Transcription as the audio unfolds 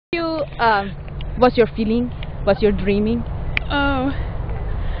You, what's your feeling? What's your dreaming? Oh,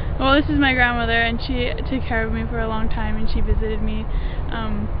 well, this is my grandmother, and she took care of me for a long time, and she visited me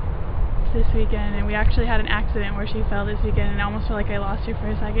this weekend, and we actually had an accident where she fell this weekend, and I almost felt like I lost her for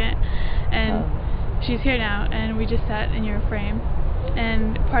a second. And she's here now, and we just sat in your frame,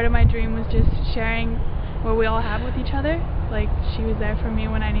 and part of my dream was just sharing what we all have with each other. Like, she was there for me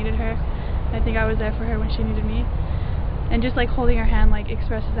when I needed her. I think I was there for her when she needed me. And just like holding her hand like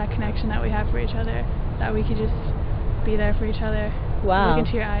expresses that connection that we have for each other, that we could just be there for each other. Wow. Look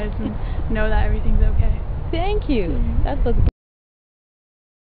into your eyes and know that everything's okay. Thank you. That was